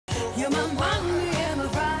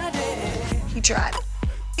He tried it.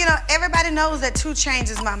 You know, everybody knows that 2 Chainz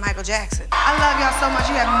is my Michael Jackson. I love y'all so much,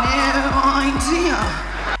 you have no idea.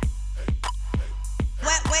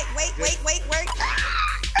 Wait.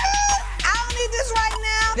 I don't need this right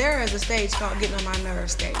now. There is a stage called Getting on My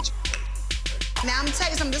Nerves stage. Now, I'm gonna tell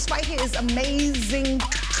you something. This right here is amazing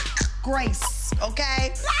grace,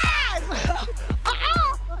 okay?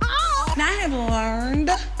 Now, I have learned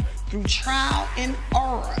through trial and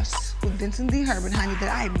errors with Vincent D. Herbert, honey, that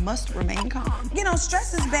I must remain calm. You know,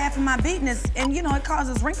 stress is bad for my beatness, and you know, it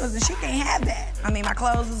causes wrinkles, and she can't have that. I mean, my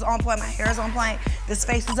clothes is on point, my hair is on point, this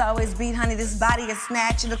face is always beat, honey, this body is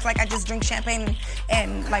snatched. It looks like I just drink champagne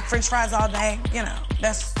and like French fries all day. You know,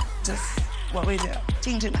 that's just what we do.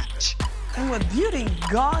 Team too much. And what beauty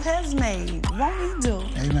God has made, won't he do?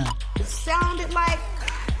 Amen. It sounded like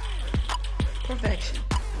perfection.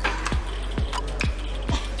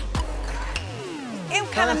 It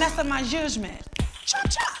kind of messed up my judgment. Chop,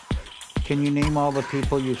 chop. Can you name all the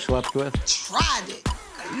people you've slept with? Tried it.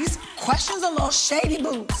 These questions are a little shady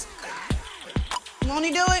boots. Won't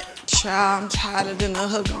he do it? Child, I'm tighter than the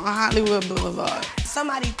hook on Hollywood Boulevard.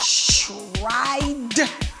 Somebody tried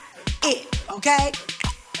it, okay?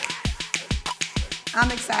 I'm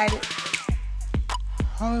excited.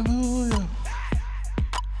 Hallelujah.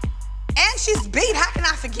 And she's beat. How can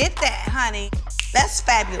I forget that, honey? That's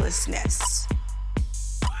fabulousness.